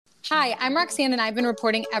Hi, I'm Roxanne, and I've been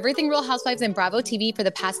reporting everything Real Housewives and Bravo TV for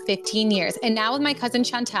the past 15 years, and now with my cousin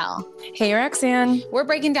Chantel. Hey, Roxanne. We're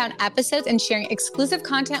breaking down episodes and sharing exclusive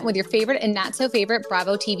content with your favorite and not so favorite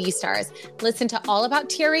Bravo TV stars. Listen to All About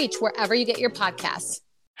TRH wherever you get your podcasts.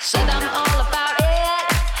 Said I'm all about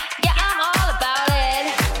it. Yeah, I'm all about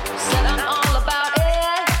it. Said I'm all about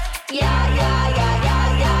it. Yeah, yeah, yeah,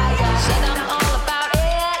 yeah, yeah, yeah. Said I'm all about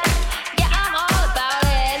it. Yeah, I'm all about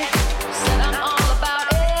it. Said I'm all about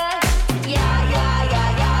it. Yeah, yeah,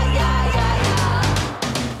 yeah, yeah, yeah, yeah,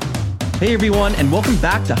 yeah. Hey everyone, and welcome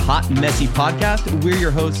back to Hot and Messy Podcast. We're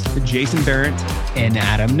your hosts, Jason Barrett and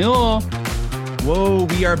Adam Newell. Whoa,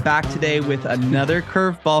 we are back today with another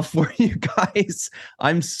curveball for you guys.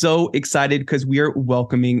 I'm so excited because we are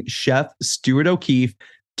welcoming Chef Stuart O'Keefe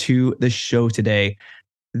to the show today.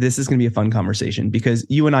 This is going to be a fun conversation because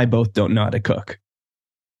you and I both don't know how to cook.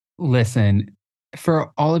 Listen,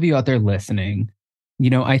 for all of you out there listening,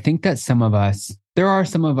 I think that there are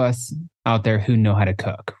some of us out there who know how to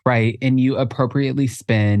cook, right? And you appropriately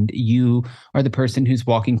spend. You are the person who's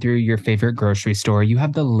walking through your favorite grocery store. You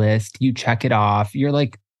have the list, you check it off. You're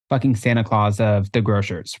like fucking Santa Claus of the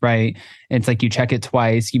grocers, right? It's like you check it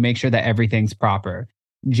twice, you make sure that everything's proper.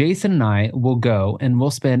 Jason and I will go and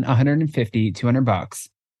we'll spend $150, $200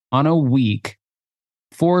 on a week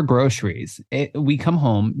for groceries. We come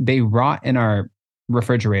home, they rot in our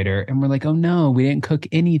refrigerator, and we're like, oh no, we didn't cook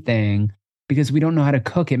anything. Because we don't know how to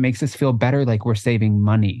cook, it makes us feel better, like we're saving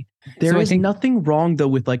money. There is nothing wrong, though,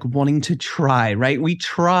 with like wanting to try, right? We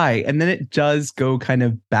try, and then it does go kind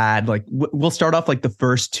of bad. Like we'll start off like the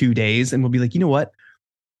first 2 days, and we'll be like, you know what?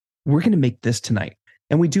 We're going to make this tonight.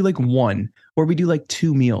 And we do like one, or we do like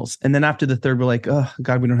 2 meals. And then after the third, we're like, oh,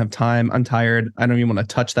 God, we don't have time. I'm tired. I don't even want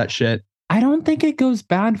to touch that shit. I don't think it goes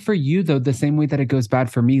bad for you, though, the same way that it goes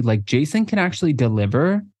bad for me. Like Jason can actually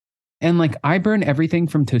deliver. And like I burn everything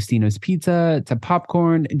from Tostino's pizza to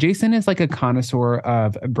popcorn. Jason is like a connoisseur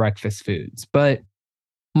of breakfast foods. But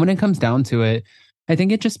when it comes down to it, I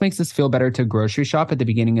think it just makes us feel better to grocery shop at the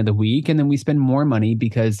beginning of the week. And then we spend more money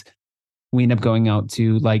because we end up going out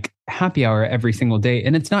to like happy hour every single day.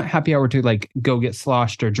 And it's not happy hour to like go get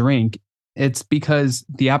sloshed or drink. It's because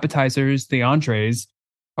the appetizers, the entrees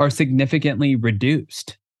are significantly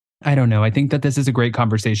reduced. I don't know. I think that this is a great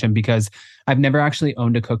conversation because I've never actually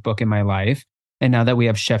owned a cookbook in my life. And now that we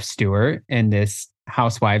have Chef Stuart and this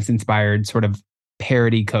Housewives inspired sort of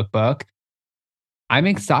parody cookbook, I'm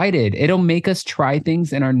excited. It'll make us try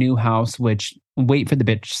things in our new house, which wait for the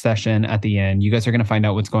bitch session at the end. You guys are going to find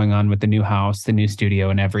out what's going on with the new house, the new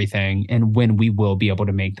studio and everything. And when we will be able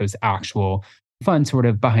to make those actual fun sort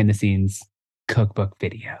of behind the scenes cookbook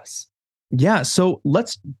videos. Yeah, so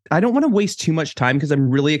I don't want to waste too much time because I'm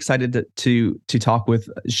really excited to talk with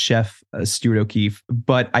Chef Stuart O'Keefe.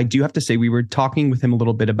 But I do have to say, we were talking with him a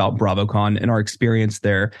little bit about BravoCon and our experience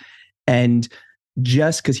there. And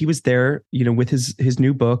just because he was there, with his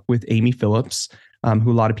new book with Amy Phillips, who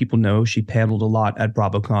a lot of people know, she paneled a lot at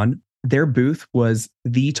BravoCon. Their booth was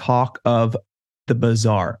the talk of the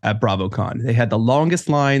bazaar at BravoCon. They had the longest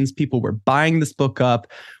lines. People were buying this book up.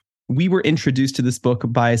 We were introduced to this book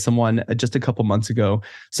by someone just a couple months ago.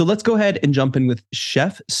 So let's go ahead and jump in with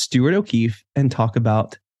Chef Stuart O'Keefe and talk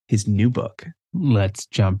about his new book. Let's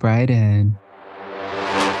jump right in.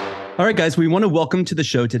 All right, guys, we want to welcome to the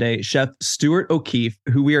show today Chef Stuart O'Keefe,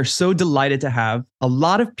 who we are so delighted to have. A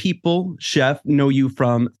lot of people, Chef, know you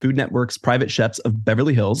from Food Network's Private Chefs of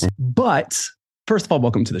Beverly Hills. But first of all,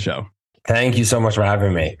 welcome to the show. Thank you so much for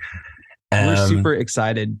having me. We're super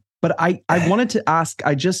excited. But I wanted to ask,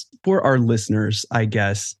 for our listeners, I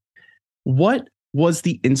guess, what was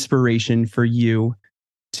the inspiration for you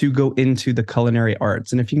to go into the culinary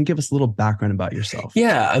arts? And if you can give us a little background about yourself.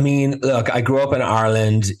 Yeah, I mean, look, I grew up in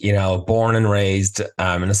Ireland, born and raised in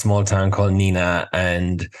a small town called Nina.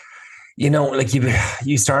 And, like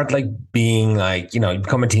you start like being like, you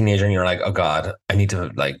become a teenager and you're like, oh God, I need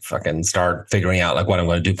to like fucking start figuring out like what I'm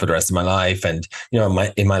going to do for the rest of my life. And,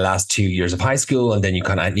 in my last 2 years of high school, and then you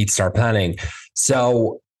kind of need to start planning.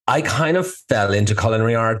 So I kind of fell into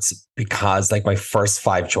culinary arts because like my first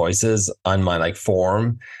 5 choices on my like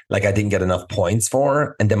form, like I didn't get enough points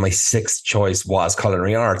for. And then my 6th choice was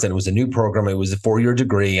culinary arts, and it was a new program. It was a 4-year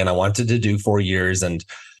degree and I wanted to do 4 years, and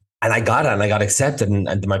I got it and I got accepted.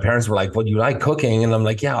 And my parents were like, well, you like cooking? And I'm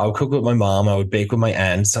like, yeah, I'll cook with my mom. I would bake with my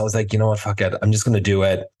aunt. So I was like, you know what, fuck it. I'm just going to do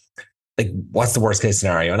it. Like, what's the worst case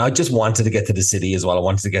scenario? And I just wanted to get to the city as well. I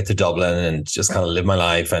wanted to get to Dublin and just kind of live my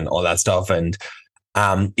life and all that stuff. And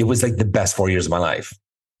it was like the best 4 years of my life.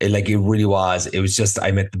 It really was. It was just,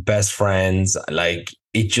 I met the best friends. Like,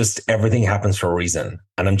 it just, everything happens for a reason.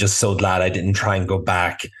 And I'm just so glad I didn't try and go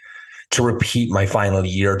back to repeat my final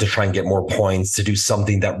year to try and get more points, to do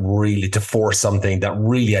something to force something that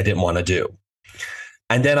really I didn't want to do.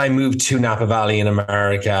 And then I moved to Napa Valley in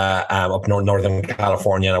America, up Northern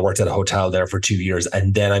California, and I worked at a hotel there for 2 years.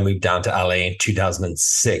 And then I moved down to LA in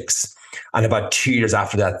 2006. And about 2 years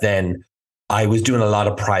after that, then I was doing a lot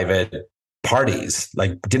of private parties,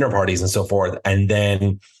 like dinner parties and so forth. And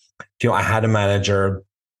then, I had a manager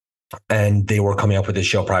and they were coming up with this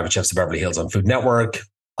show, Private Chefs of Beverly Hills, on Food Network.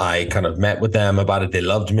 I kind of met with them about it. They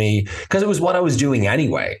loved me because it was what I was doing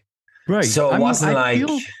anyway. Right. So it wasn't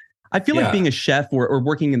I feel like being a chef or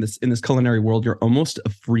working in this culinary world, you're almost a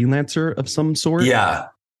freelancer of some sort. Yeah.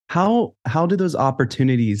 How do those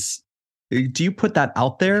opportunities, do you put that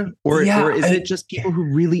out there or is it just people who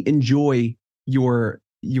really enjoy your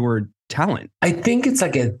talent? I think it's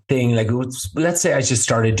like a thing, like let's say I just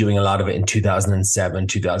started doing a lot of it in 2007,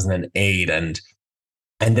 2008. And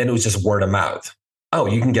then it was just word of mouth. Oh,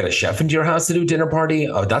 you can get a chef into your house to do dinner party.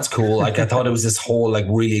 Oh, that's cool. Like I thought it was this whole like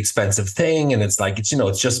really expensive thing. And it's like, it's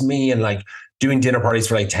just me, and like doing dinner parties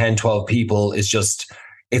for like 10, 12 people is just,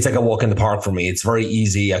 it's like a walk in the park for me. It's very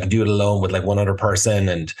easy. I could do it alone with like one other person.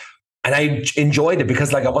 And I enjoyed it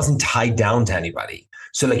because like I wasn't tied down to anybody.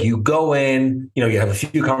 So like you go in, you have a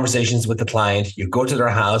few conversations with the client, you go to their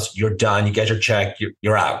house, you're done, you get your check,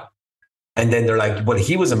 you're out. And then they're like, well,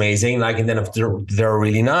 he was amazing. Like, and then if they're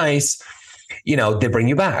really nice, they bring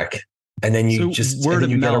you back, and then you word of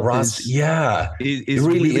get a mouth. It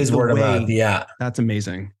really is word of mouth. Yeah. That's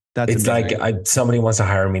amazing. It's amazing. Like somebody wants to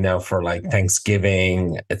hire me now for like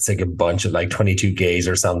Thanksgiving. It's like a bunch of like 22 gays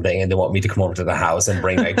or something. And they want me to come over to the house and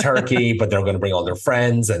bring like turkey, but they're going to bring all their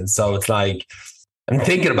friends. And so it's like, I'm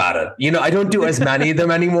thinking about it. I don't do as many of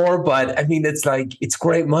them anymore, but I mean, it's like, it's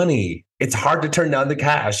great money. It's hard to turn down the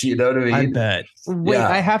cash. You know what I mean? I bet. Wait,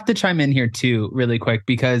 I have to chime in here too, really quick,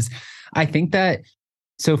 because I think that,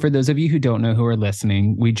 so for those of you who don't know who are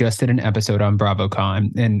listening, we just did an episode on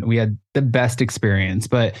BravoCon and we had the best experience.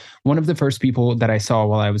 But one of the first people that I saw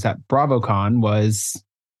while I was at BravoCon was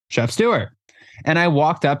Chef Stuart. And I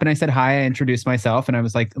walked up and I said, hi, I introduced myself. And I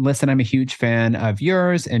was like, listen, I'm a huge fan of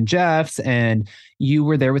yours and Jeff's. And you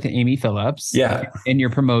were there with Amy Phillips. Yeah. And you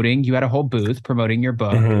had a whole booth promoting your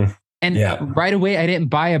book. Mm-hmm. And right away, I didn't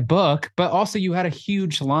buy a book, but also you had a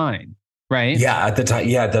huge line. Right. Yeah. At the time.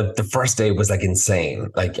 Yeah. The first day was like insane.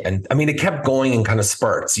 Like, and I mean, it kept going in kind of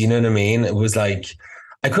spurts. You know what I mean? It was like,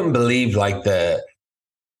 I couldn't believe like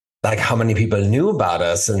how many people knew about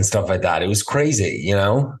us and stuff like that. It was crazy,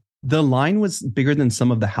 The line was bigger than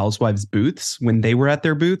some of the housewives booths when they were at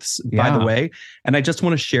their booths, by the way. And I just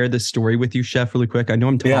want to share this story with you, Chef, really quick. I know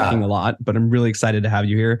I'm talking a lot, but I'm really excited to have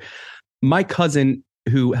you here. My cousin,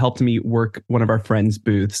 who helped me work one of our friends'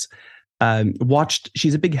 booths,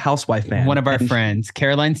 she's a big housewife fan. One of our friends,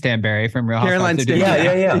 Caroline Stanberry from Real Housewives.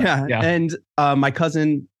 Yeah. And my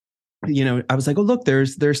cousin, I was like, oh, look,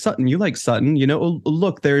 there's Sutton. You like Sutton. Oh,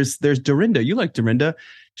 look, there's Dorinda. You like Dorinda.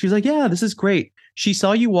 She was like, yeah, this is great. She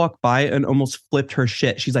saw you walk by and almost flipped her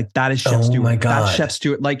shit. She's like, that is Chef Stuart. My God. That's Chef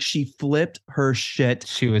Stuart. Like she flipped her shit.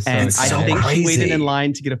 She was so and excited. I think crazy. She waited in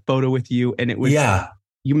line to get a photo with you. And it was,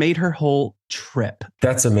 you made her whole trip.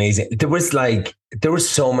 That's amazing. There were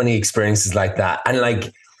so many experiences like that. And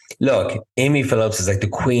like, look, Amy Phillips is like the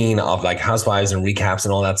queen of like housewives and recaps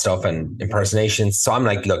and all that stuff and impersonations. So I'm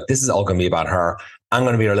like, look, this is all going to be about her. I'm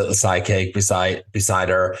going to be her little sidekick beside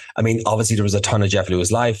her. I mean, obviously there was a ton of Jeff Lewis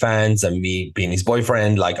Live fans and me being his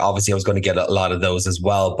boyfriend. Like, obviously I was going to get a lot of those as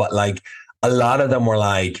well. But like a lot of them were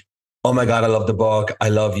like, oh my God, I love the book. I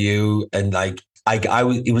love you. And like,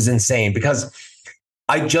 it was insane because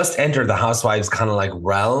I just entered the housewives kind of like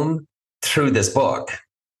realm through this book.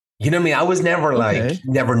 You know what I mean? I was never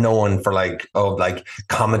never known for like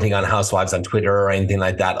commenting on housewives on Twitter or anything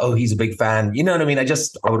like that. Oh, he's a big fan. You know what I mean?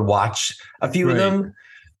 I would watch a few of them.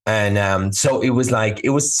 And so it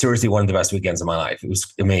was seriously one of the best weekends of my life. It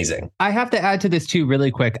was amazing. I have to add to this too,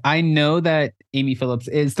 really quick. I know that Amy Phillips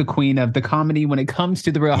is the queen of the comedy when it comes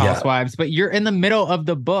to the Real Housewives, but you're in the middle of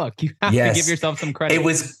the book. You have to give yourself some credit.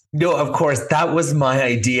 Of course, that was my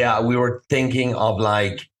idea. We were thinking of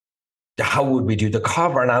like, how would we do the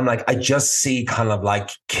cover? And I'm like, I just see kind of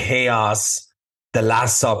like chaos, The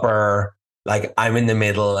Last Supper, like I'm in the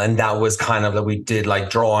middle. And that was kind of like, we did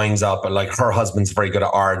like drawings up and like her husband's very good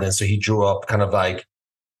at art. And so he drew up kind of like,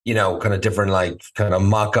 kind of different, like kind of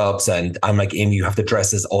mock-ups. And I'm like, Amy, you have to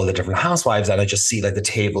dress as all the different housewives. And I just see like the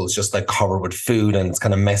tables just like covered with food and it's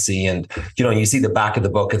kind of messy. And, you see the back of the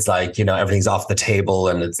book, it's like, everything's off the table.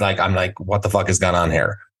 And it's like, I'm like, what the fuck is going on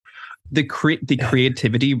here? the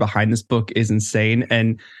creativity behind this book is insane.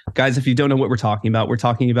 And guys, if you don't know what we're talking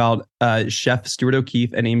about Chef Stuart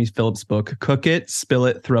O'Keefe and Amy Phillips' book, Cook It, Spill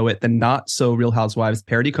It, Throw It, the Not So Real Housewives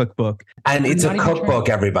parody cookbook. And it's a cookbook,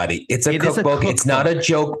 everybody. It's a cookbook. It's not a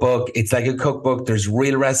joke book. It's like a cookbook. There's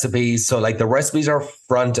real recipes. So like the recipes are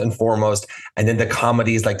front and foremost, and then the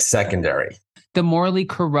comedy is like secondary. The morally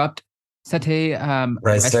corrupt satay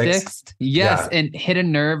rice sticks. Yes, yeah. And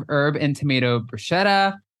hidden nerve, herb, and tomato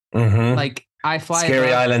bruschetta. Mm-hmm. Like I fly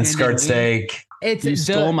Scary Island skirt steak. You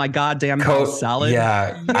stole my goddamn house salad.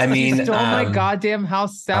 Yeah, I mean, you stole my goddamn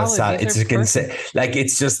house salad. It's just insane. Like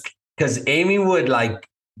it's just because Amy would like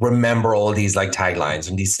remember all these like taglines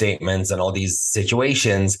and these statements and all these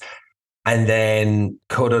situations, and then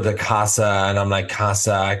Coto de Casa, and I'm like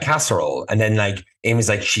Casa casserole, and then like Amy's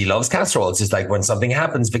like she loves casserole. It's just like when something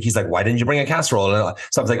happens, Vicky's like, why didn't you bring a casserole? And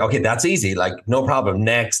so I was like, okay, that's easy, like no problem.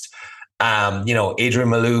 Next.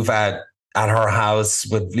 Adrienne Maloof at her house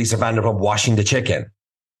with Lisa Vanderpump washing the chicken.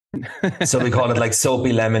 So we call it like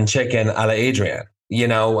soapy lemon chicken a la Adrienne,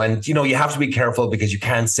 and you have to be careful because you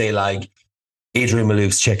can't say like Adrienne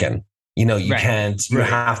Maloof's chicken. You can't, you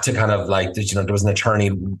have to kind of like, there was an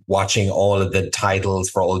attorney watching all of the titles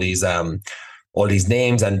for all these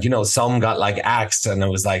names. And, some got like axed and it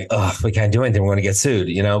was like, oh, we can't do anything. We're going to get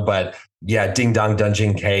sued, but yeah, Ding Dong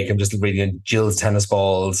Dungeon Cake. I'm just reading Jill's Tennis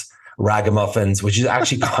Balls. Ragamuffins, which is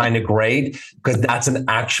actually kind of great because that's an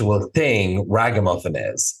actual thing. Ragamuffin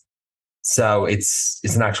is. So it's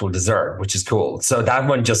an actual dessert, which is cool. So that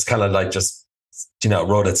one just kind of like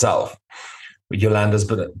wrote itself. Yolanda's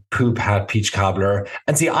Poop Hat Peach Cobbler.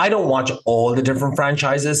 And see, I don't watch all the different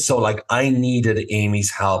franchises. So like I needed Amy's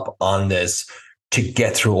help on this to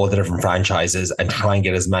get through all the different franchises and try and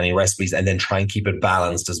get as many recipes and then try and keep it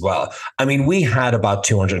balanced as well. I mean, we had about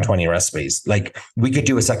 220 recipes. Like we could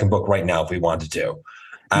do a second book right now if we wanted to.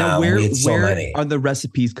 Now, where are the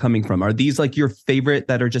recipes coming from? Are these like your favorite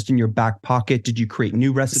that are just in your back pocket? Did you create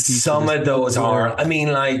new recipes? Some of those are, I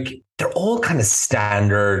mean, like they're all kind of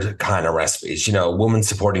standard kind of recipes, woman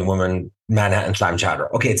supporting woman, Manhattan clam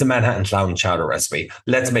chowder. Okay, it's a Manhattan clam chowder recipe.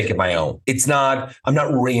 Let's make it my own. I'm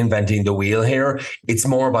not reinventing the wheel here. It's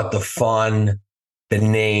more about the fun, the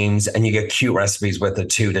names, and you get cute recipes with it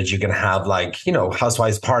too that you can have like,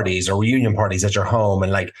 housewives parties or reunion parties at your home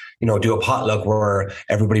and like, do a potluck where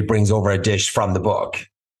everybody brings over a dish from the book.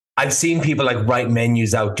 I've seen people like write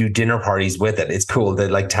menus out, do dinner parties with it. It's cool. They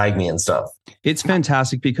like tag me and stuff. It's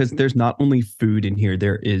fantastic because there's not only food in here,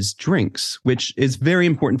 there is drinks, which is very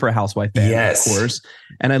important for a housewife family, yes. Of course.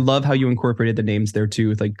 And I love how you incorporated the names there too,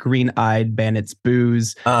 with like Green-Eyed Bandits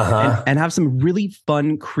Booze, and have some really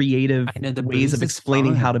fun, creative ways of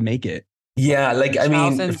explaining how to make it. Yeah, like I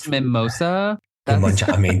mean, mimosa.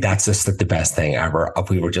 That's just like the best thing ever.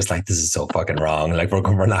 We were just like, this is so fucking wrong. Like we're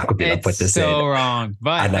not going to be able to put this in. It's so wrong.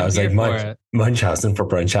 But and I was like, Munchausen for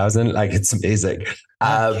Brunchausen. Like it's amazing.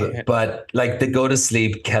 But like the go to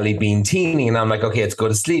sleep Kelly Bean Teeny, and I'm like, okay, it's go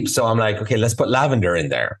to sleep. So I'm like, okay, let's put lavender in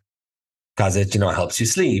there because it helps you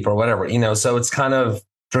sleep or whatever. So it's kind of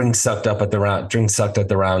drink sucked at the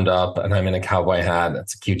roundup, and I'm in a cowboy hat.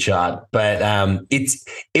 That's a cute shot. But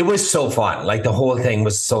it was so fun. Like the whole thing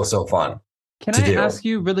was so fun. Can I ask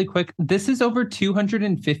you really quick? This is over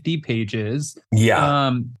 250 pages.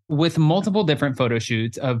 Yeah. With multiple different photo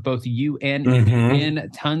shoots of both you and Amy,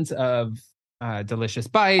 and tons of delicious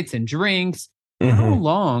bites and drinks. How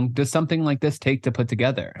long does something like this take to put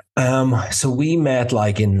together? So we met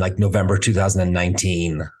like in like November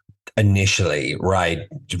 2019 initially, right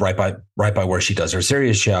by where she does her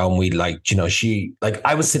serious show. And we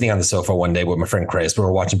I was sitting on the sofa one day with my friend Chris. We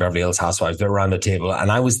were watching Beverly Hills Housewives. They were around the table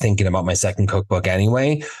and I was thinking about my second cookbook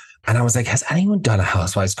anyway. And I was like, has anyone done a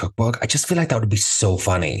Housewives cookbook? I just feel like that would be so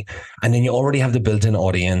funny. And then you already have the built-in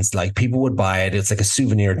audience. Like people would buy it. It's like a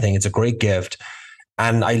souvenir thing. It's a great gift.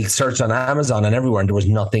 And I searched on Amazon and everywhere, and there was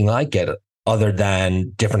nothing like it other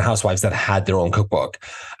than different housewives that had their own cookbook.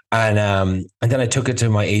 And then I took it to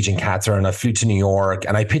my agent, Catherine, and I flew to New York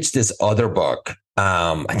and I pitched this other book.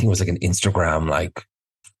 I think it was like an Instagram, like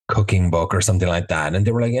cooking book or something like that. And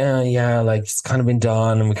they were like, yeah, like it's kind of been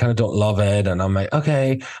done and we kind of don't love it. And I'm like,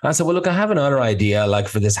 okay. And I said, well, look, I have another idea like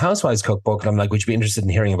for this Housewives cookbook. And I'm like, would you be interested in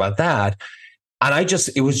hearing about that? And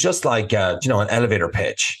it was just like, an elevator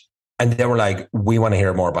pitch. And they were like, we want to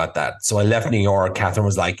hear more about that. So I left New York. Catherine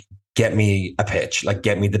was like, get me a pitch, like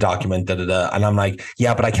get me the document, And I'm like,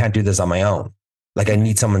 yeah, but I can't do this on my own. Like I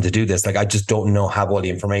need someone to do this. Like I just don't have all the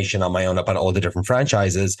information on my own about all the different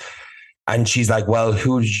franchises. And she's like, well,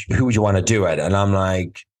 who would you want to do it? And I'm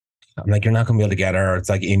like, you're not going to be able to get her. It's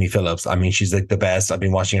like Amy Phillips. I mean, she's like the best. I've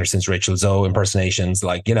been watching her since Rachel Zoe impersonations,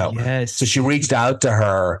 like, Yes. So she reached out to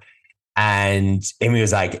her And Amy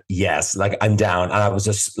was like, yes, like I'm down. And I was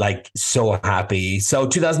just like so happy. So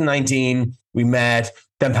 2019, we met,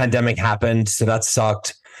 then pandemic happened. So that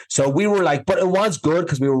sucked. So we were like, but it was good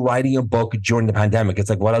because we were writing a book during the pandemic. It's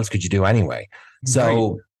like, what else could you do anyway?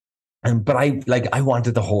 So, but I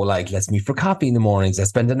wanted the whole, like, let's meet for coffee in the mornings. Let's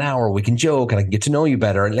spend an hour. We can joke and I can get to know you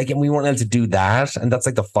better. And and we weren't able to do that. And that's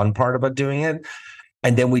like the fun part about doing it.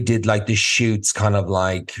 And then we did like the shoots kind of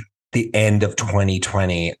like the end of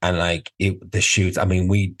 2020. And like the shoots, I mean,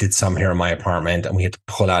 we did some here in my apartment and we had to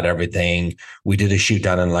pull out everything. We did a shoot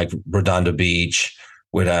down in like Redondo Beach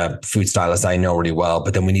with a food stylist I know really well,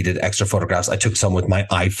 but then we needed extra photographs. I took some with my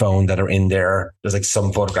iPhone that are in there. There's like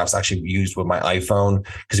some photographs actually used with my iPhone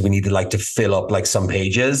because we needed like to fill up like some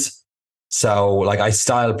pages. So like I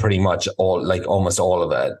styled pretty much almost all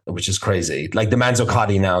of it, which is crazy. Like the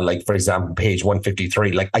Manzo now, like for example, page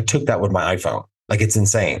 153, like I took that with my iPhone. Like it's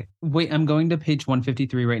insane. Wait, I'm going to page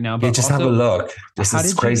 153 right now. But yeah, just also, have a look. This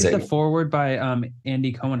is crazy. How did you get the foreword by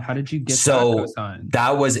Andy Cohen? How did you get that co-signed?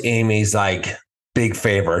 That was Amy's like big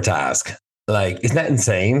favor to ask. Like, isn't that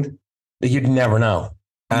insane? You'd never know.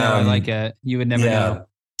 No, I like it. You would never know.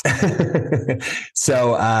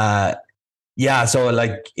 So, so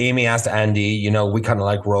like Amy asked Andy, you know, we kind of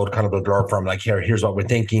like wrote kind of a blurb from like, here's what we're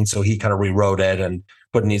thinking. So he kind of rewrote it and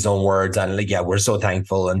put in his own words. And like, yeah, we're so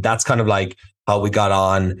thankful. And that's kind of like how we got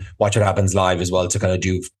on Watch What Happens Live as well to kind of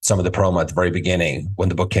do some of the promo at the very beginning when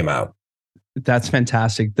the book came out. That's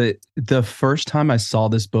fantastic. The first time I saw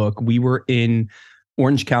this book, we were in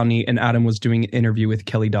Orange County and Adam was doing an interview with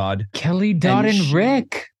Kelly Dodd. Kelly Dodd and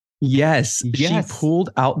Rick. Yes. She pulled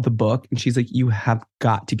out the book and she's like, you have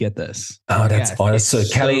got to get this. Oh, that's awesome.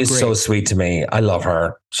 So Kelly is so sweet to me. I love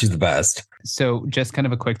her. She's the best. So just kind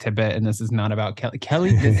of a quick tidbit, and this is not about Kelly.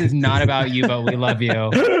 Kelly, this is not about you, but we love you.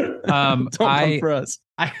 Don't come for us.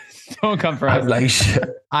 Don't come for us. Like,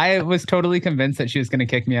 I was totally convinced that she was going to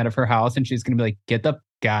kick me out of her house and she's going to be like, get the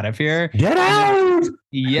out of here. Get out.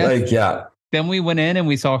 Yes. Like, yeah. Then we went in and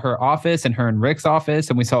we saw her office and her and Rick's office,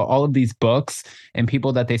 and we saw all of these books and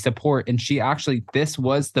people that they support. And this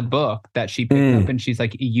was the book that she picked up and she's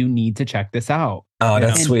like, you need to check this out. Oh,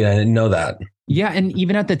 that's sweet. I didn't know that. Yeah. And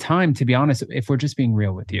even at the time, to be honest, if we're just being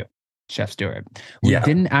real with you, Chef Stuart, we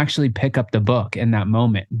didn't actually pick up the book in that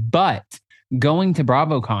moment. But going to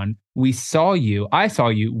BravoCon, I saw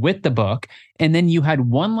you with the book. And then you had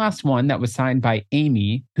one last one that was signed by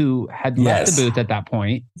Amy, who had left the booth at that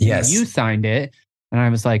point. Yes. You signed it. And I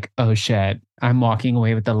was like, oh shit, I'm walking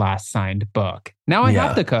away with the last signed book. Now I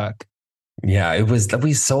have to cook. Yeah,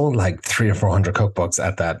 we sold like 300 or 400 cookbooks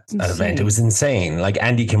at that event. It was insane. Like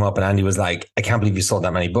Andy came up and Andy was like, I can't believe you sold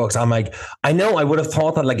that many books. I'm like, I know, I would have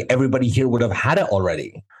thought that like everybody here would have had it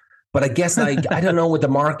already. But I guess like, I don't know, with the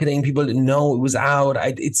marketing, people didn't know it was out.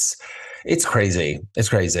 It's crazy. It's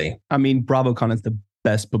crazy. I mean, BravoCon is the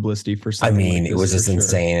best publicity for something. I mean, like it was just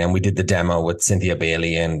insane. Sure. And we did the demo with Cynthia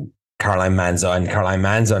Bailey and Caroline Manzo. And Caroline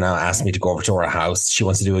Manzo now asked me to go over to her house. She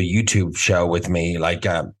wants to do a YouTube show with me, like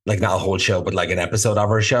not a whole show, but like an episode of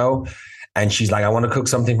her show. And she's like, I want to cook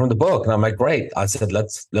something from the book. And I'm like, great. I said,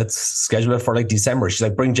 let's schedule it for like December. She's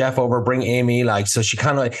like, bring Jeff over, bring Amy. Like, so she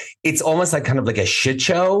kind of, it's almost like kind of like a shit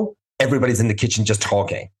show. Everybody's in the kitchen just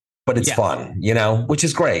talking, but it's fun, you know, which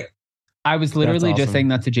is great. I was literally just saying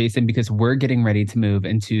that to Jason because we're getting ready to move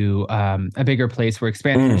into a bigger place. We're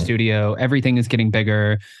expanding our studio. Everything is getting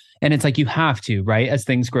bigger. And it's like, you have to, right? As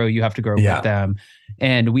things grow, you have to grow with them.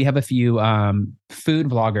 And we have a few food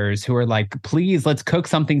vloggers who are like, please, let's cook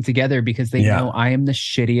something together because they know I am the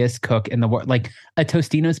shittiest cook in the world. Like a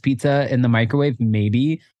Tostino's pizza in the microwave,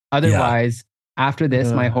 maybe. Otherwise, after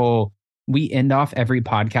this, we end off every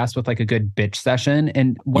podcast with like a good bitch session.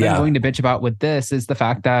 And what I'm going to bitch about with this is the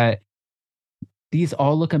fact that these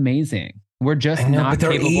all look amazing. We're just not. But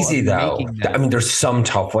they're easy though. I mean, there's some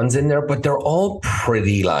tough ones in there, but they're all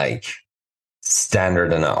pretty like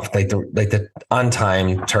standard enough. Like the on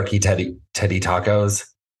time turkey teddy tacos.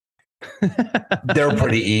 They're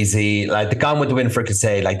pretty easy. Like the Gone with the Wind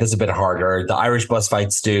fricassee, like that's a bit harder. The Irish bus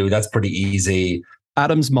fight stew, that's pretty easy.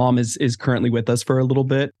 Adam's mom is currently with us for a little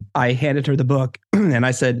bit. I handed her the book and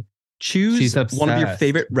I said, choose one of your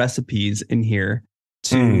favorite recipes in here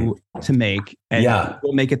to make, and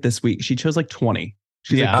we'll make it this week. She chose like 20.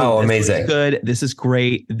 She's like, amazing. Good. This is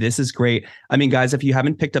great. This is great. I mean, guys, if you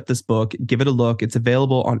haven't picked up this book, give it a look. It's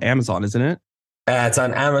available on Amazon, isn't it? It's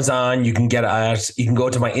on Amazon. You can get it. You can go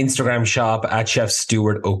to my Instagram shop at Chef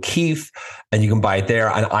Stuart O'Keefe and you can buy it there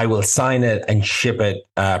and I will sign it and ship it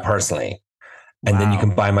personally. And then you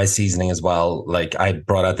can buy my seasoning as well. Like I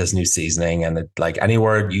brought out this new seasoning and like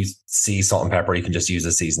anywhere you see salt and pepper, you can just use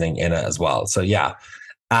the seasoning in it as well. So yeah,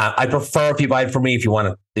 I prefer if you buy it for me if you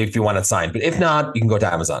want it signed, but if not, you can go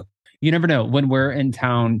to Amazon. You never know when we're in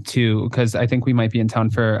town too, because I think we might be in town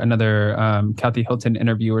for another Kathy Hilton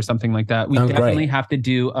interview or something like that. We definitely have to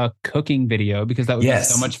do a cooking video because that would be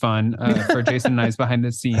so much fun for Jason and I's behind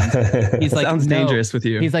the scenes. He's like, sounds dangerous with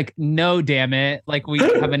you. He's like, no, damn it. Like we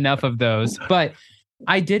have enough of those. But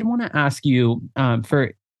I did want to ask you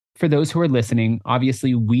for those who are listening,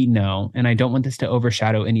 obviously we know, and I don't want this to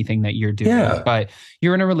overshadow anything that you're doing, but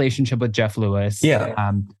you're in a relationship with Jeff Lewis.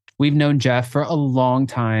 Yeah. We've known Jeff for a long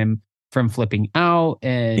time. From Flipping Out,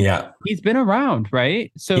 and he's been around,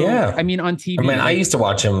 right? So I mean, on TV. I mean, I used to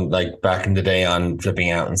watch him like back in the day on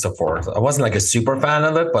Flipping Out and so forth. I wasn't like a super fan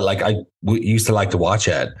of it, but like we used to like to watch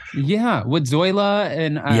it. Yeah, with Zoila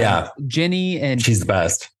and Jenny, and she's the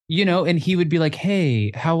best. You know, and he would be like,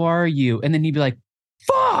 "Hey, how are you?" And then he'd be like,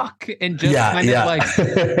 "Fuck," and just kind of like,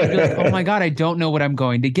 he'd be like, "Oh my god, I don't know what I'm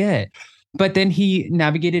going to get." But then he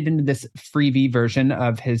navigated into this freebie version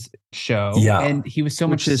of his show, and he was so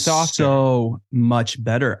much softer, so much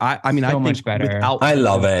better. I mean, I think much better. I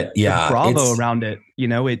love it. Yeah, Bravo around it. You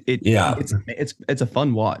know, it's a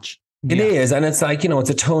fun watch. It is, and it's like, you know, it's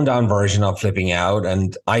a toned down version of Flipping Out,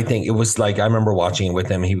 and I think it was like I remember watching it with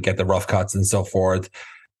him. He would get the rough cuts and so forth.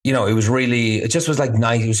 You know, it just was like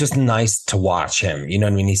nice. It was just nice to watch him. You know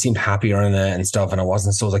what I mean? He seemed happier in it and stuff, and it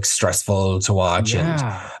wasn't so like stressful to watch.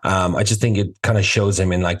 Yeah. And I just think it kind of shows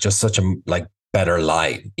him in like just such a like better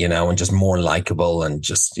light, you know, and just more likable and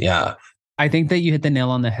just, I think that you hit the nail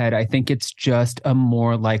on the head. I think it's just a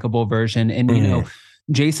more likable version. And, you know,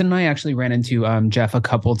 Jason and I actually ran into Jeff a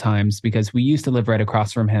couple times because we used to live right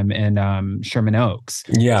across from him in Sherman Oaks.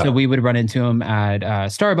 Yeah. So we would run into him at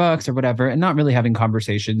Starbucks or whatever, and not really having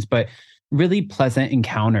conversations, but really pleasant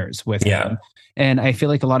encounters with him. And I feel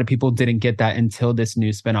like a lot of people didn't get that until this new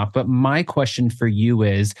spinoff. But my question for you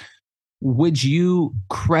is, would you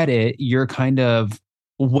credit your kind of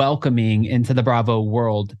welcoming into the Bravo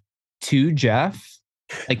world to Jeff?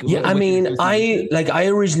 Like, I mean, I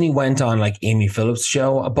originally went on like Amy Phillips'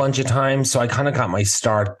 show a bunch of times, so I kind of got my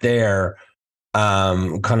start there.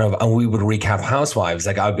 And we would recap Housewives.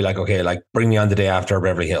 Like I'd be like, okay, like bring me on the day after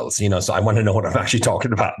Beverly Hills, you know. So I want to know what I'm actually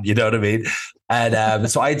talking about. You know what I mean?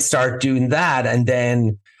 And so I'd start doing that, and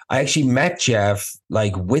then I actually met Jeff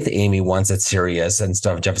like with Amy once at Sirius and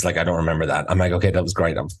stuff. Jeff was like, I don't remember that. I'm like, okay, that was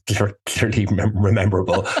great. I'm clearly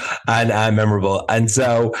memorable and memorable. And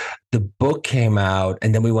so the book came out,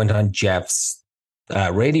 and then we went on Jeff's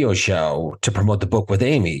radio show to promote the book with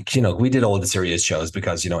Amy. You know, we did all the Sirius shows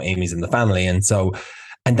because, you know, Amy's in the family. And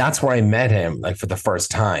that's where I met him like for the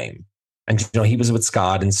first time. And, you know, he was with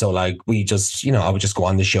Scott. And so like, we just, you know, I would just go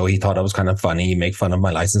on the show. He thought I was kind of funny. He'd make fun of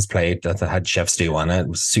my license plate that had Chef Stew on it. It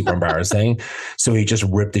was super embarrassing. So he just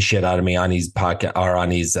ripped the shit out of me on his podcast or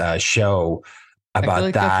on his show about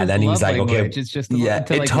like that. And he was like, okay, it's just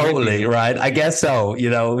totally right. I guess so. You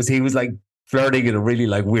know, he was like flirting in a really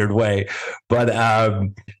like weird way. But,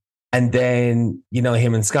 and then, you know,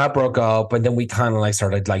 him and Scott broke up, and then we kind of like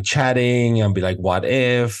started like chatting and be like, what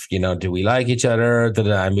if, you know, do we like each other?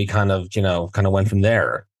 And we kind of went from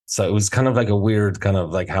there. So it was kind of like a weird kind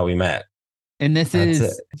of like how we met. And this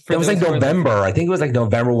it was like November. I think it was like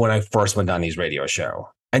November when I first went on his radio show.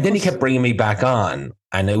 And then he kept bringing me back on.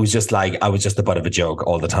 And it was just like, I was just the butt of a joke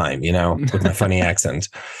all the time, you know, with my funny accent.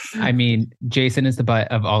 I mean, Jason is the butt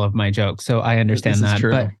of all of my jokes. So I understand that.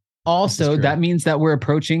 True. But also, that means that we're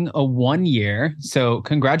approaching a 1 year. So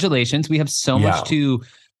congratulations. We have so much to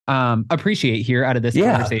appreciate here out of this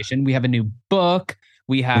conversation. We have a new book.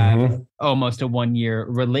 We have almost a 1 year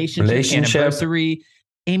relationship anniversary.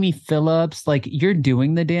 Amy Phillips, like you're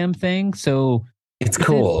doing the damn thing. So it's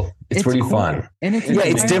cool. It's really fun. And it's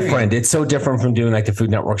it's different. It's so different from doing like the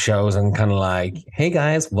Food Network shows and kind of like, hey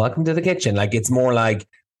guys, welcome to the kitchen. Like it's more like,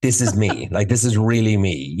 this is me. Like, this is really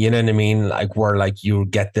me. You know what I mean? Like, where like you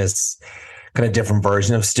get this kind of different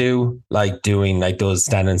version of Stu, like doing like those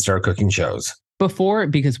stand and stir cooking shows.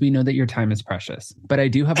 Because we know that your time is precious. But I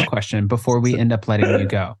do have a question before we end up letting you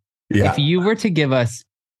go. If you were to give us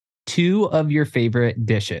 2 of your favorite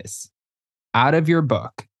dishes out of your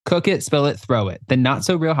book, Cook It, Spill It, Throw It, the Not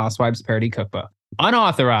So Real Housewives parody cookbook,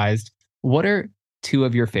 unauthorized, what are 2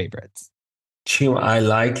 of your favorites? I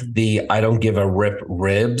like the I Don't Give a Rip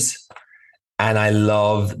ribs, and I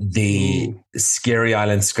love the Scary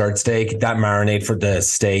Island skirt steak. That marinade for the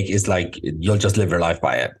steak is like, you'll just live your life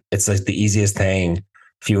by it. It's like the easiest thing,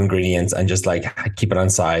 few ingredients, and just like keep it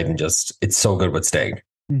on side, and just, it's so good with steak.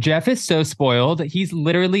 Jeff is so spoiled. He's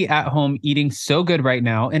literally at home eating so good right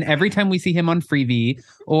now. And every time we see him on Freevee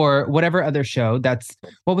or whatever other show,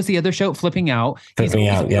 what was the other show? Flipping Out. Flipping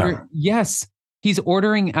Out, yeah. Yes. He's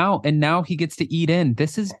ordering out and now he gets to eat in.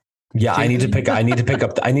 This is Yeah, I need to pick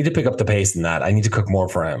up the pace in that. I need to cook more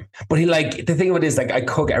for him. But he like the thing of it is like I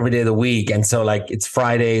cook every day of the week. And so like it's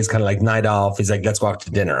Fridays, kind of like night off. He's like, let's go out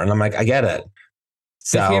to dinner. And I'm like, I get it.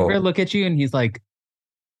 So does he ever look at you and he's like,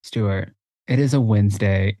 Stuart, it is a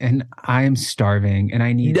Wednesday and I'm starving and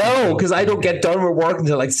I need no, because I don't get done with work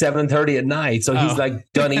until like 7:30 at night. So he's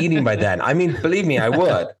like done eating by then. I mean, believe me, I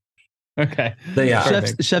would. Okay. So, yeah.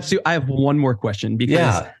 Chef Stu, I have one more question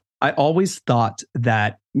because I always thought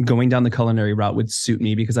that going down the culinary route would suit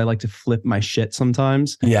me because I like to flip my shit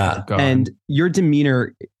sometimes. Yeah. And your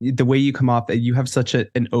demeanor, the way you come off, you have such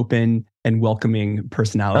an open and welcoming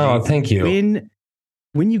personality. Oh, thank you.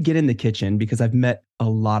 When you get in the kitchen, because I've met a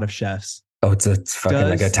lot of chefs. Oh, it's fucking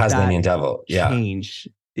like a Tasmanian devil. Yeah. Change.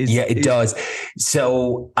 It does.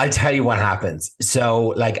 So I'll tell you what happens. So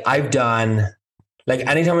like I've done, like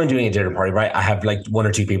anytime I'm doing a dinner party, right? I have like one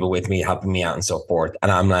or two people with me helping me out and so forth.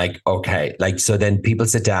 And I'm like, okay, like, so then people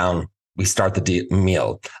sit down, we start the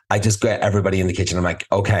meal. I just get everybody in the kitchen. I'm like,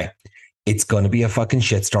 okay, it's going to be a fucking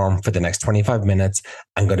shitstorm for the next 25 minutes.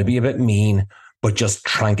 I'm going to be a bit mean, but just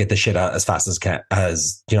try and get the shit out as fast as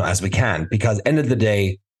we can. Because end of the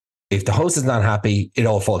day, if the host is not happy, it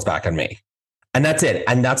all falls back on me. And that's it.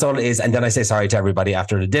 And that's all it is. And then I say sorry to everybody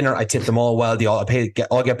after the dinner. I tip them all well. They all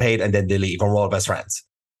get paid and then they leave and we're all best friends.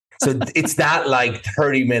 So it's that like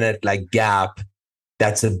 30-minute like gap.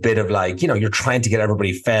 That's a bit of like, you're trying to get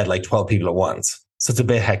everybody fed like 12 people at once. So it's a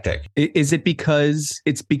bit hectic. Is it because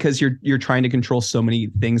you're trying to control so many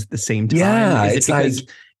things at the same time? Yeah.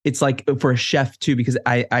 It's like for a chef too, because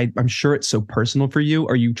I'm sure it's so personal for you.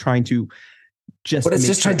 Are you trying to but it's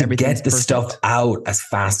just trying to get the stuff out as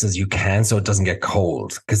fast as you can so it doesn't get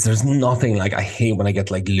cold. Because there's nothing like I hate when I get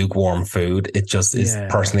like lukewarm food. It just is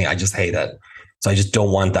personally, I just hate it. So I just don't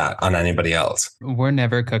want that on anybody else. We're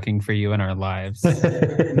never cooking for you in our lives.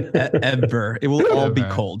 Ever. It will all be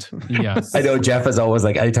cold. Yes. I know Jeff is always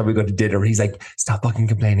like, anytime we go to dinner, he's like, stop fucking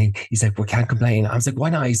complaining. He's like, we can't complain. I was like, why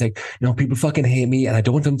not? He's like, no, people fucking hate me and I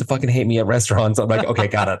don't want them to fucking hate me at restaurants. I'm like, okay,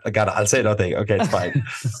 got it. I'll say nothing. Okay, it's fine.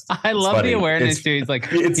 I love the awareness too. He's like,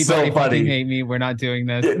 it's people so funny. hate me. We're not doing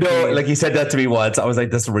this. No, like he said that to me once. I was like,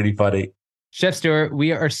 that's really funny. Chef Stuart,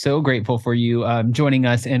 we are so grateful for you joining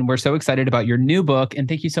us, and we're so excited about your new book. And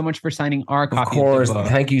thank you so much for signing our copy of the book.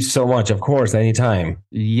 Thank you so much. Of course, anytime.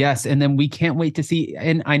 Yes, and then we can't wait to see.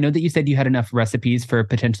 And I know that you said you had enough recipes for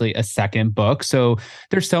potentially a second book. So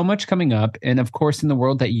there's so much coming up, and of course, in the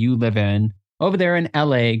world that you live in, over there in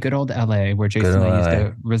LA, good old LA, where Jason and I used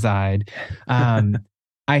to reside.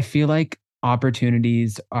 I feel like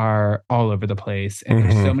opportunities are all over the place and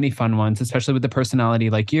there's so many fun ones, especially with the personality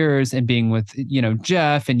like yours and being with,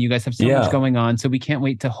 Jeff, and you guys have so much going on. So we can't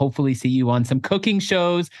wait to hopefully see you on some cooking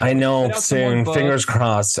shows. I know, soon. Fingers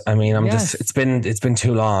crossed. I mean, it's been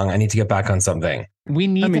too long. I need to get back on something. We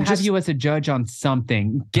need to have you as a judge on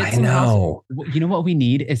something. I know. You know what we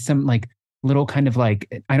need is some like little kind of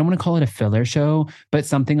like, I don't want to call it a filler show, but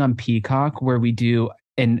something on Peacock where we do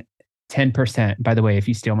an 10%, by the way, if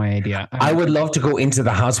you steal my idea. I would love to go into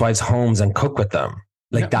the housewives' homes and cook with them.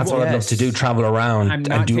 Like that's what I'd love to do, travel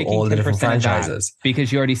around and do all the different franchises.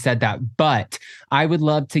 Because you already said that. But I would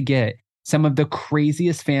love to get some of the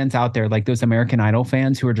craziest fans out there, like those American Idol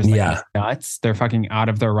fans who are just like nuts. They're fucking out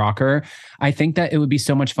of their rocker. I think that it would be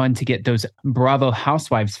so much fun to get those Bravo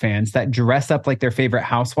Housewives fans that dress up like their favorite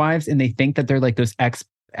housewives and they think that they're like those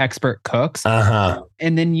expert cooks.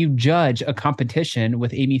 And then you judge a competition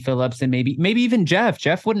with Amy Phillips and maybe even Jeff.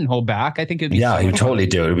 Jeff wouldn't hold back. I think it would be he would totally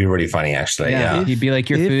do it. It'd be really funny, actually. Yeah. He'd be like,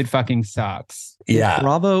 your food fucking sucks. If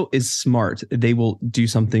Bravo is smart, they will do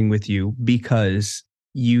something with you because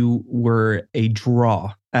you were a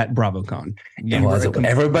draw at BravoCon.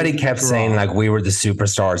 Everybody kept saying like we were the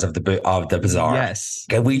superstars of the bazaar. Yes.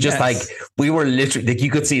 We just like we were literally like you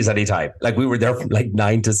could see us anytime. Like we were there from like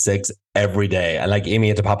 9 to 6 every day. And like Amy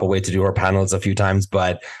had to pop away to do her panels a few times.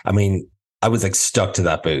 But I mean, I was like stuck to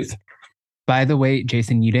that booth. By the way,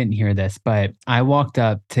 Jason, you didn't hear this, but I walked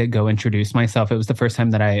up to go introduce myself. It was the first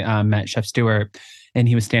time that I met Chef Stuart. And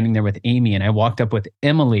he was standing there with Amy, and I walked up with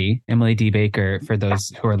Emily D. Baker, for those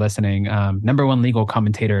who are listening, #1 legal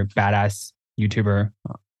commentator, badass YouTuber.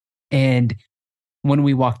 And when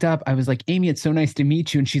we walked up, I was like, Amy, it's so nice to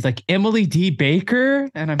meet you. And she's like, Emily D. Baker?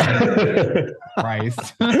 And I'm like,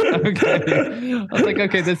 Christ. Okay. I was like,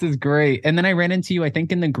 okay, this is great. And then I ran into you, I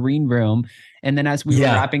think, in the green room. And then as we were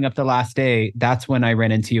wrapping up the last day, that's when I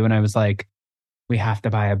ran into you and I was like, we have to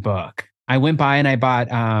buy a book. I went by and I bought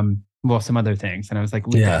some other things. And I was like,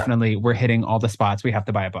 we're hitting all the spots. We have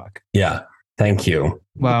to buy a book. Yeah. Thank you.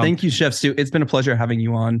 Well, thank you, Chef Stu. It's been a pleasure having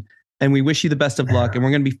you on. and we wish you the best of luck. And we're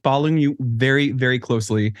going to be following you very, very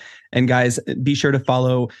closely. And guys, be sure to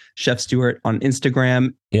follow Chef Stuart on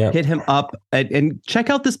Instagram. Yeah. Hit him up and check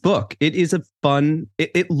out this book. It is a fun.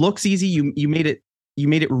 It looks easy. You made it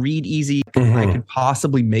read easy. I could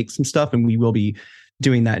possibly make some stuff, and we will be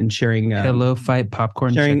doing that and sharing. Pillow fight,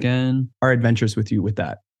 popcorn chicken. Our adventures with you with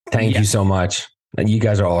that. Thank you so much. You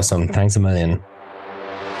guys are awesome. Thanks a million.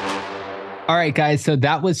 All right, guys. So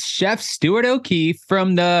that was Chef Stuart O'Keefe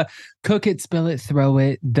from the Cook It, Spill It, Throw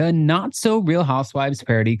It, the Not So Real Housewives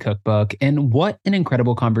parody cookbook. And what an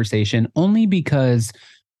incredible conversation, only because,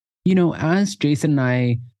 you know, as Jason and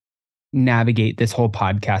I navigate this whole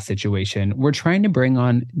podcast situation, we're trying to bring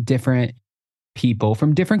on different people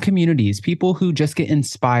from different communities, people who just get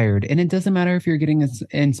inspired. And it doesn't matter if you're getting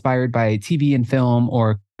inspired by TV and film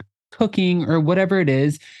or cooking or whatever it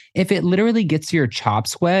is. If it literally gets your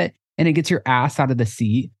chops wet and it gets your ass out of the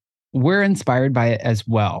seat, we're inspired by it as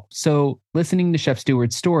well. So listening to Chef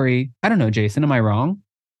Stewart's story, I don't know, Jason, am I wrong?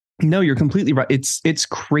 No, you're completely right. It's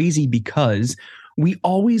crazy because we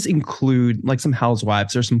always include like some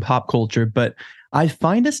housewives or some pop culture, but I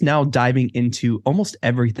find us now diving into almost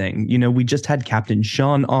everything. You know, we just had Captain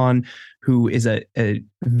Sean on, who is a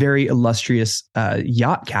very illustrious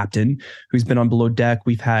yacht captain who's been on Below Deck.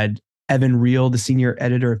 We've had Evan Reel, the senior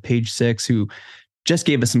editor of Page Six, who just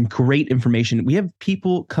gave us some great information. We have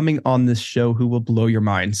people coming on this show who will blow your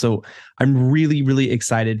mind. So I'm really, really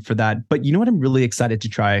excited for that. But you know what I'm really excited to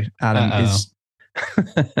try, Adam, is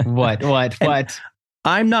What?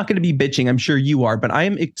 I'm not going to be bitching. I'm sure you are, but I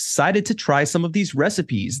am excited to try some of these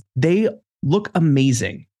recipes. They look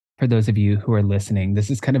amazing. For those of you who are listening, this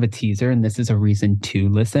is kind of a teaser, and this is a reason to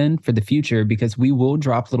listen for the future, because we will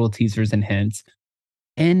drop little teasers and hints,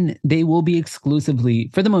 and they will be exclusively,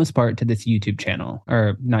 for the most part, to this YouTube channel,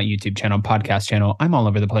 or not YouTube channel, podcast channel. I'm all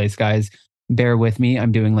over the place, guys. Bear with me.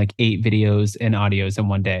 I'm doing like 8 videos and audios in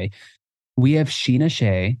one day. We have Sheena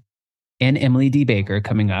Shea and Emily D. Baker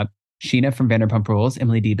coming up. Sheena from Vanderpump Rules,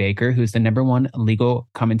 Emily D. Baker, who's the #1 legal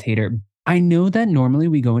commentator. I know that normally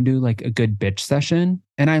we go and do like a good bitch session,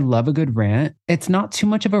 and I love a good rant. It's not too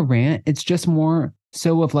much of a rant. It's just more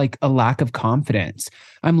so of like a lack of confidence.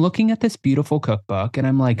 I'm looking at this beautiful cookbook and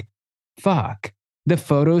I'm like, fuck, the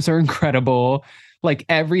photos are incredible. Like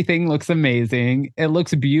everything looks amazing. It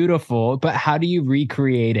looks beautiful, but how do you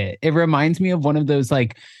recreate it? It reminds me of one of those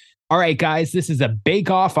like, all right, guys, this is a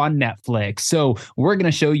bake-off on Netflix. So we're going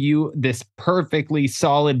to show you this perfectly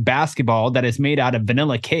solid basketball that is made out of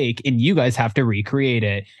vanilla cake, and you guys have to recreate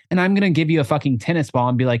it. And I'm going to give you a fucking tennis ball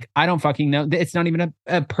and be like, I don't fucking know. It's not even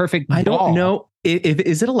a perfect ball. I don't know.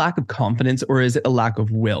 Is it a lack of confidence or is it a lack of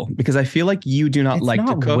will? Because I feel like you do not like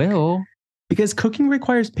to cook. Will. Because cooking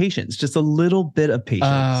requires patience, just a little bit of patience.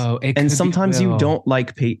 Oh, and sometimes you don't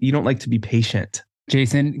like to be patient.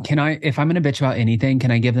 Jason, if I'm going to bitch about anything,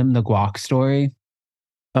 can I give them the guac story?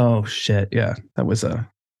 Oh, shit. Yeah, that was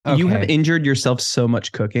Okay. You have injured yourself so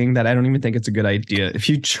much cooking that I don't even think it's a good idea if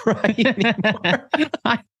you try anymore.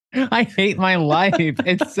 I hate my life.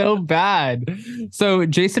 It's so bad. So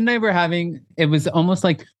Jason and I were it was almost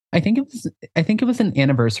like, I think it was an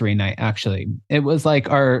anniversary night, actually. It was like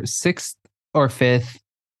our 6th or 5th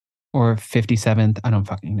or 57th, I don't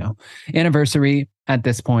fucking know, anniversary at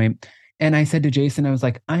this point. And I said to Jason, I was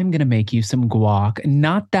like, I'm going to make you some guac.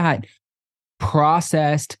 Not that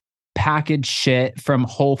processed packaged shit from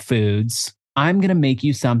Whole Foods. I'm going to make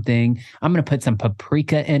you something. I'm going to put some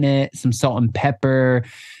paprika in it, some salt and pepper.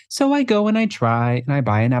 So I go and I try and I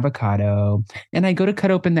buy an avocado and I go to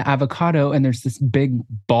cut open the avocado and there's this big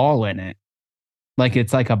ball in it. Like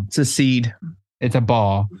it's a seed. It's a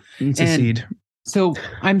ball. It's a seed. So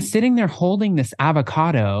I'm sitting there holding this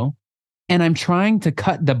avocado and I'm trying to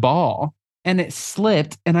cut the ball and it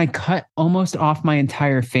slipped and I cut almost off my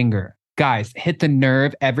entire finger. Guys, hit the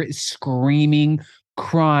nerve, Everett screaming,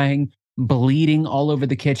 crying, bleeding all over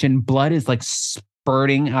the kitchen. Blood is like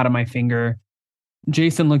spurting out of my finger.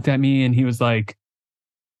 Jason looked at me and he was like,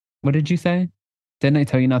 what did you say? Didn't I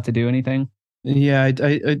tell you not to do anything? Yeah,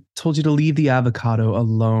 I told you to leave the avocado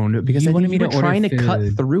alone because You I wanted think me you to were order trying to cut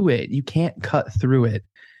food. through it. You can't cut through it.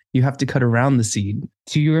 You have to cut around the seed.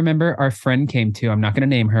 Do you remember our friend came to, I'm not going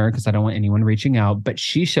to name her because I don't want anyone reaching out, but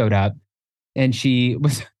she showed up and she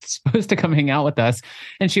was supposed to come hang out with us.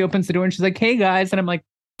 And she opens the door and she's like, hey guys. And I'm like,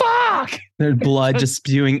 fuck. There's blood just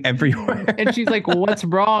spewing everywhere. And she's like, what's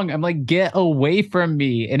wrong? I'm like, get away from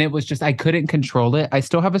me. And it was just, I couldn't control it. I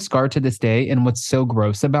still have a scar to this day. And what's so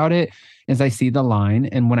gross about it is I see the line.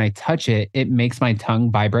 And when I touch it, it makes my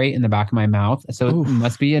tongue vibrate in the back of my mouth. So Oof. It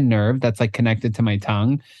must be a nerve that's like connected to my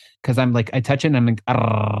tongue. Cause I'm like, I touch it and I'm like,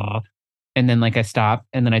 argh. And then like I stop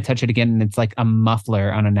and then I touch it again and it's like a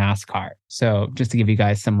muffler on a NASCAR. So just to give you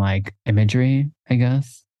guys some like imagery, I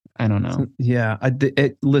guess. I don't know. Yeah.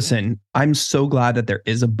 Listen, I'm so glad that there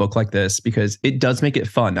is a book like this because it does make it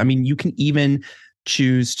fun. I mean, you can even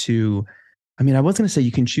choose to, I was going to say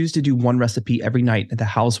you can choose to do one recipe every night that the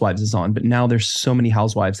Housewives is on, but now there's so many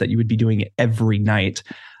Housewives that you would be doing it every night.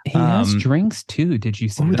 He has drinks too. Did you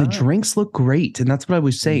see that? The drinks look great. And that's what I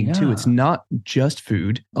was saying too. It's not just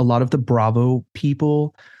food. A lot of the Bravo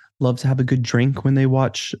people love to have a good drink when they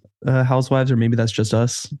watch Housewives, or maybe that's just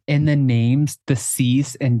us. And the names, the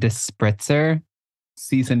Cease and Spritzer,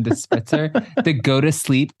 the Go to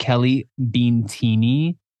Sleep Kelly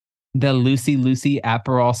Beantini, the Lucy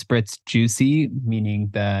Aperol Spritz Juicy, meaning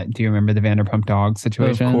do you remember the Vanderpump Dogs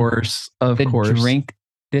situation? Of course. The drink.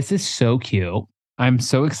 This is so cute. I'm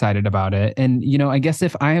so excited about it. And, I guess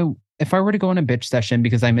if I were to go on a bitch session,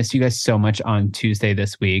 because I missed you guys so much on Tuesday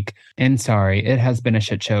this week, and sorry, it has been a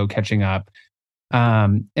shit show catching up.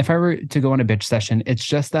 If I were to go on a bitch session, it's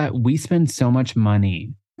just that we spend so much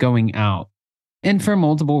money going out. And for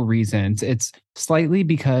multiple reasons. It's slightly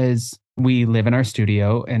because we live in our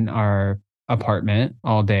studio in our apartment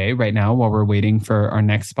all day right now while we're waiting for our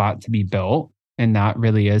next spot to be built. And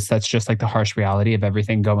that's just like the harsh reality of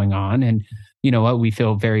everything going on. And you know what? We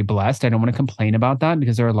feel very blessed. I don't want to complain about that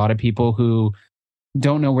because there are a lot of people who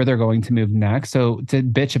don't know where they're going to move next. So to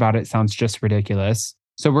bitch about it sounds just ridiculous.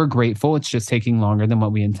 So we're grateful. It's just taking longer than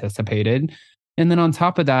what we anticipated. And then on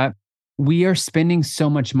top of that, we are spending so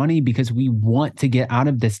much money because we want to get out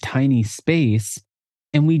of this tiny space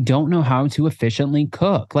and we don't know how to efficiently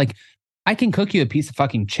cook. Like, I can cook you a piece of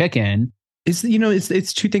fucking chicken.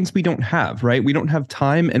 It's two things we don't have, right? We don't have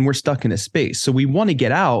time and we're stuck in a space. So we want to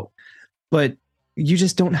get out, but you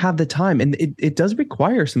just don't have the time. And it does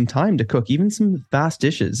require some time to cook, even some fast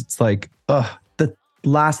dishes. It's like, the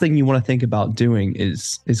last thing you want to think about doing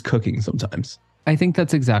is cooking sometimes. I think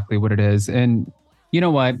that's exactly what it is. And you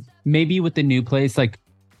know what? Maybe with the new place, like,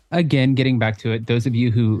 again, getting back to it, those of you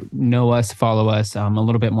who know us, follow us a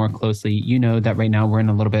little bit more closely, you know that right now we're in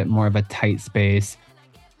a little bit more of a tight space.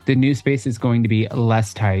 The new space is going to be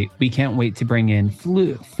less tight. We can't wait to bring in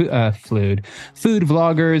food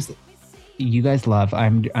vloggers. You guys love.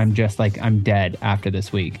 I'm dead after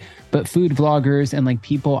this week. But food vloggers and like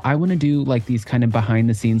people, I want to do like these kind of behind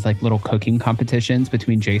the scenes, like little cooking competitions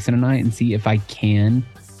between Jason and I and see if I can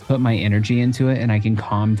put my energy into it and I can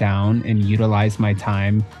calm down and utilize my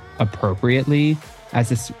time appropriately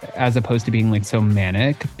as opposed to being like so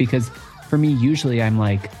manic. Because for me, usually I'm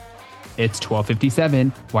like, it's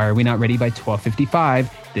 12:57. Why are we not ready by 12:55?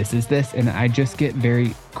 This is this. And I just get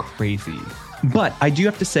very crazy. But I do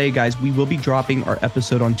have to say, guys, we will be dropping our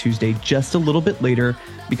episode on Tuesday just a little bit later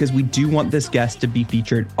because we do want this guest to be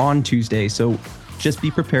featured on Tuesday. So just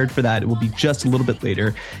be prepared for that. It will be just a little bit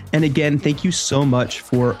later. And again, thank you so much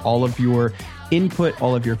for all of your input,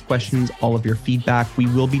 all of your questions, all of your feedback. We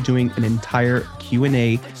will be doing an entire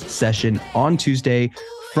Q&A session on Tuesday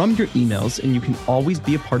from your emails, and you can always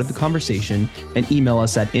be a part of the conversation and email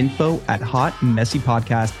us at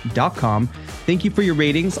info@hotmessypodcast.com. Thank you for your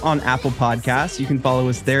ratings on Apple Podcasts. You can follow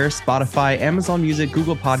us there, Spotify, Amazon Music,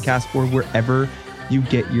 Google Podcasts, or wherever you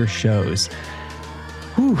get your shows.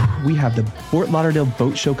 We have the Fort Lauderdale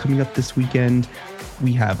Boat Show coming up this weekend.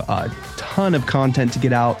 We have a ton of content to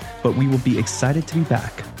get out, but we will be excited to be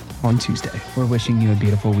back on Tuesday. We're wishing you a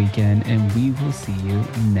beautiful weekend, and we will see you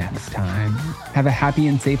next time. Have a happy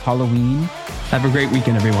and safe Halloween. Have a great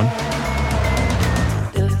weekend, everyone.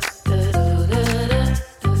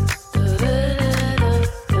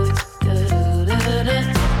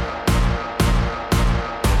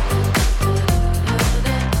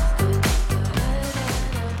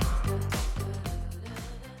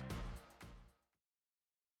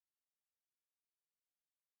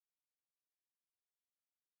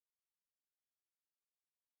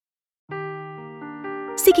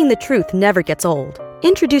 Seeking the truth never gets old.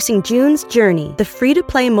 Introducing June's Journey, the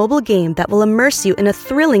free-to-play mobile game that will immerse you in a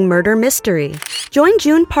thrilling murder mystery. Join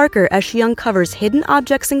June Parker as she uncovers hidden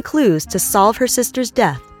objects and clues to solve her sister's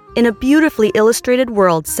death in a beautifully illustrated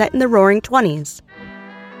world set in the Roaring '20s.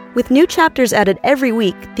 With new chapters added every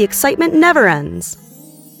week, the excitement never ends.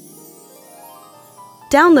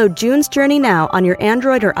 Download June's Journey now on your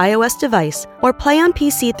Android or iOS device or play on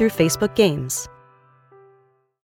PC through Facebook Games.